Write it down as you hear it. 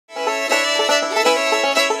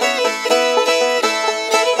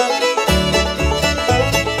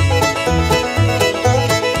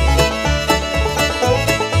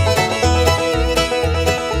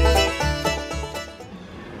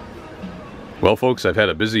Well folks, I've had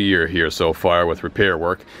a busy year here so far with repair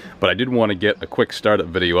work, but I did want to get a quick startup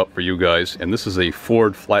video up for you guys, and this is a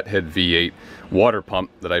Ford Flathead V8 water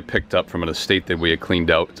pump that I picked up from an estate that we had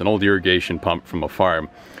cleaned out. It's an old irrigation pump from a farm,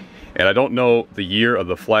 and I don't know the year of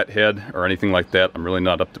the Flathead or anything like that. I'm really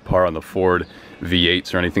not up to par on the Ford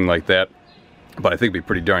V8s or anything like that, but I think it'd be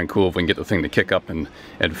pretty darn cool if we can get the thing to kick up and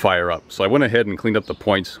fire up. So I went ahead and cleaned up the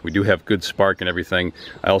points. We do have good spark and everything.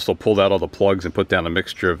 I also pulled out all the plugs and put down a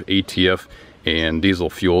mixture of ATF and diesel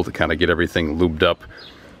fuel to kind of get everything lubed up.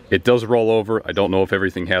 It does roll over. I don't know if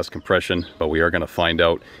everything has compression, but we are going to find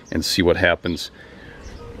out and see what happens.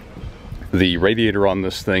 The radiator on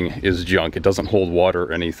this thing is junk. It doesn't hold water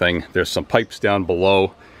or anything. There's some pipes down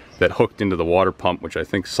below that hooked into the water pump, which I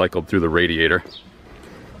think cycled through the radiator.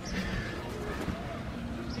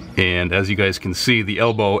 And as you guys can see, the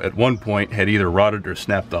elbow at one point had either rotted or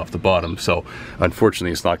snapped off the bottom, so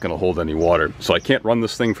unfortunately it's not going to hold any water. So I can't run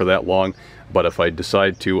this thing for that long, but if I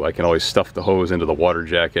decide to, I can always stuff the hose into the water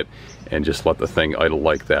jacket and just let the thing idle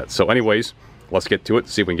like that. So anyways, let's get to it,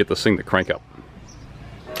 see if we can get this thing to crank up.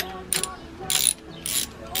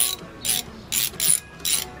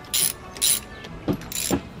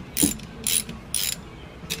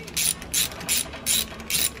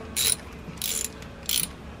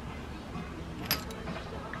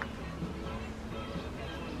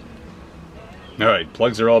 Alright,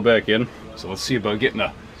 plugs are all back in, so let's see about getting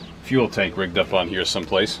a fuel tank rigged up on here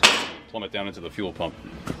someplace. Plumb it down into the fuel pump.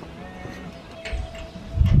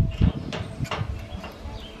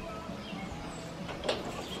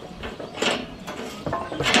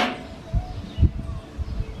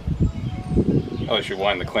 I should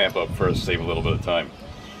wind the clamp up first, save a little bit of time.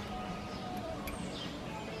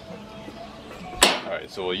 Alright,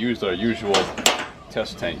 so we'll use our usual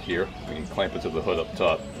test tank here. We can clamp it to the hood up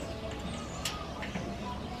top,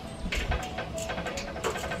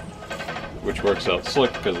 which works out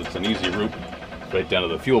slick because it's an easy route right down to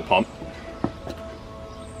the fuel pump.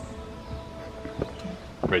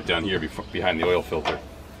 Right down here behind the oil filter.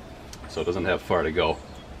 So it doesn't have far to go.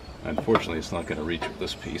 Unfortunately, it's not going to reach with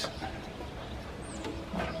this piece.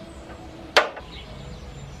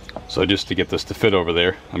 So just to get this to fit over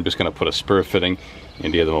there, I'm just going to put a spur fitting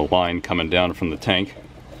into the line coming down from the tank.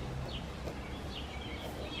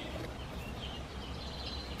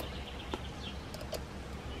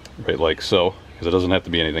 Right like so, because it doesn't have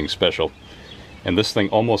to be anything special. And this thing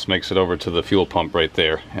almost makes it over to the fuel pump right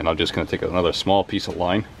there, and I'm just going to take another small piece of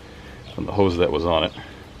line from the hose that was on it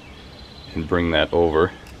and bring that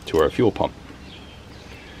over to our fuel pump.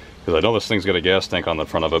 Because I know this thing's got a gas tank on the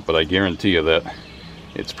front of it, but I guarantee you that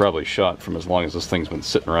it's probably shot from as long as this thing's been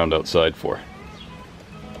sitting around outside for.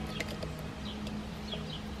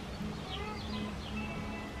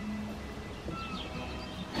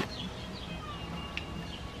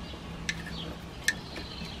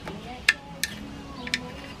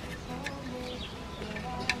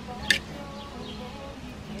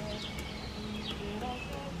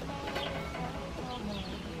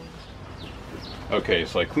 Okay,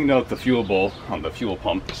 so I cleaned out the fuel bowl on the fuel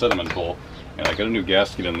pump, the sediment bowl, and I got a new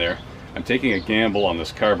gasket in there. I'm taking a gamble on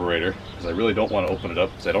this carburetor because I really don't want to open it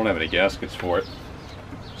up because I don't have any gaskets for it.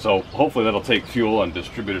 So hopefully that'll take fuel and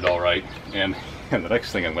distribute it all right. And the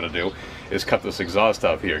next thing I'm going to do is cut this exhaust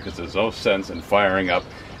out here, because there's no sense in firing up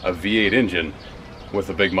a V8 engine with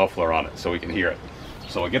a big muffler on it so we can hear it.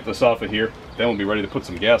 So I'll get this off of here, then we'll be ready to put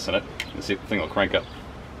some gas in it and see if the thing will crank up.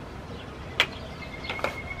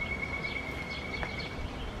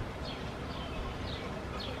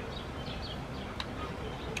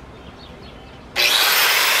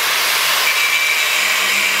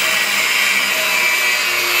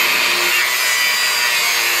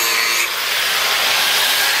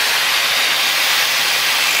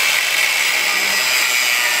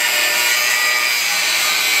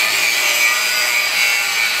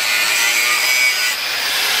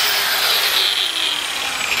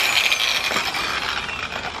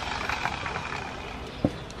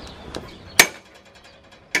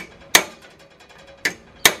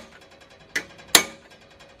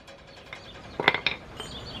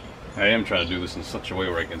 I am trying to do this in such a way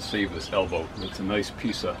where I can save this elbow. It's a nice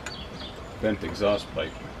piece of bent exhaust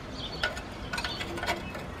pipe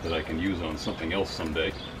that I can use on something else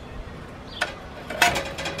someday.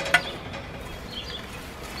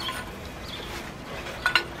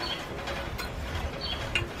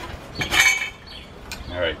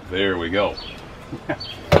 Alright, there we go.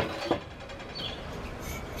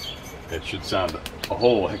 It should sound a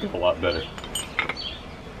whole heck of a lot better.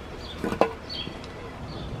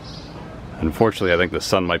 Unfortunately, I think the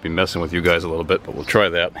sun might be messing with you guys a little bit, but we'll try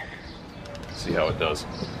that. See how it does.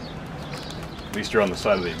 At least you're on the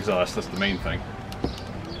side of the exhaust, that's the main thing.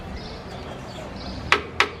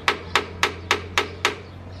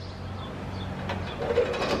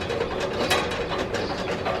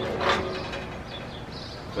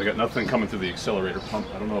 So I got nothing coming through the accelerator pump.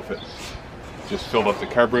 I don't know if it just filled up the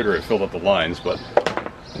carburetor or it filled up the lines, but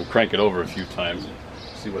we'll crank it over a few times and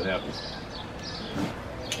see what happens.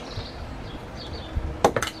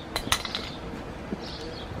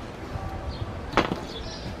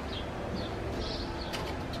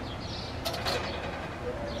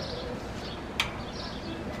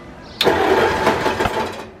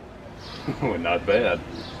 Oh, not bad.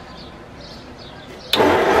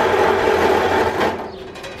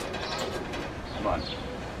 Come on.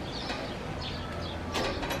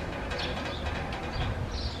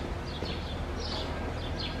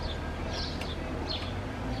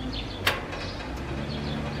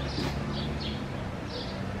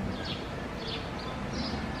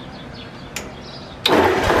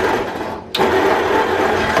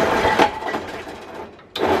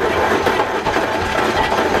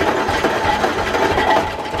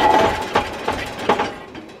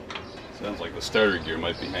 The starter gear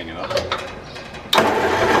might be hanging up.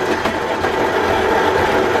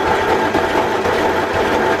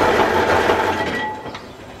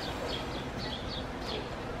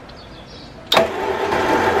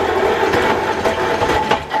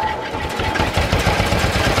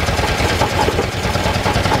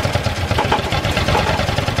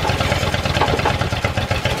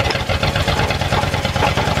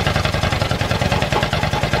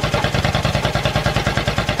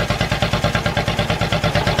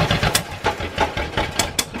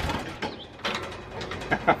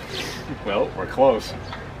 Well, we're close.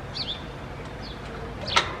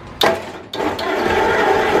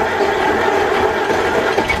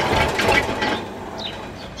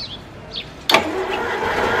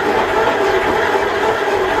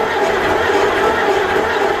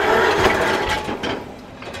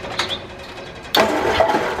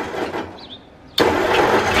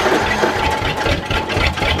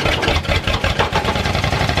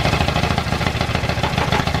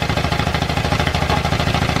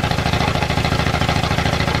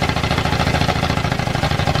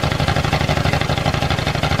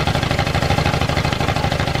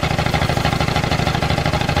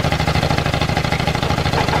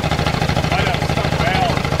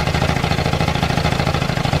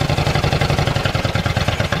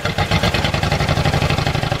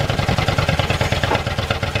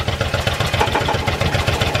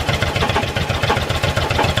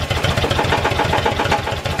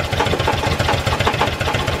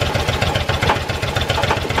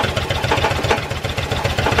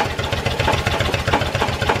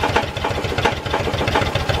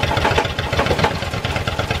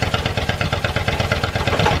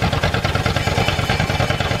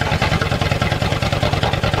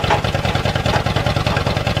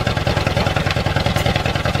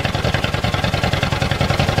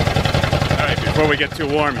 Before we get too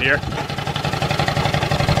warm here.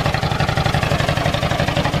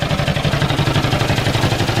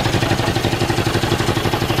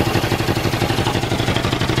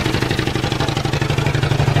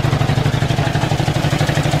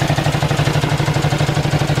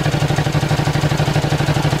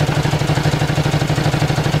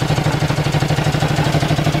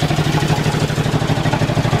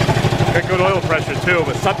 Got good oil pressure too,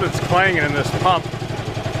 but something's clanging in this pump.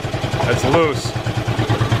 That's loose.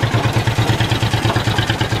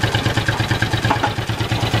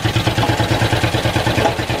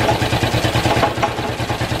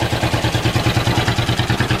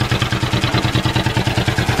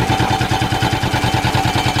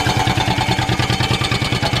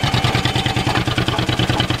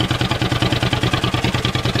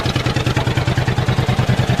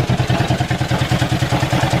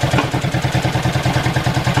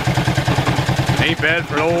 Ain't bad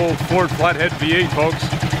for an old Ford Flathead V8, folks.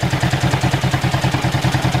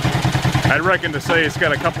 I'd reckon to say it's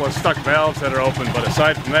got a couple of stuck valves that are open, but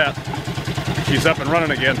aside from that, she's up and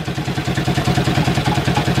running again.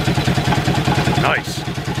 Nice.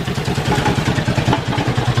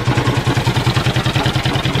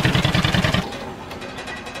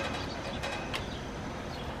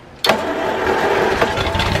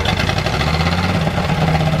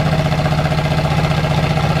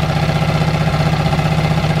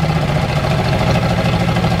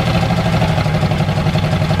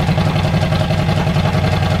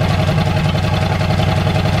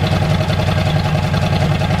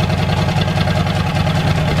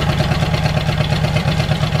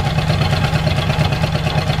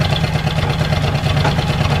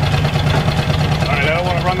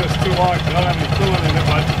 I don't have any fluid in it,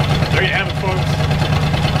 but there you have it, folks.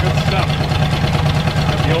 Good stuff.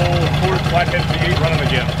 Got the old Ford Flathead V8 running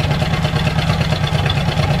again.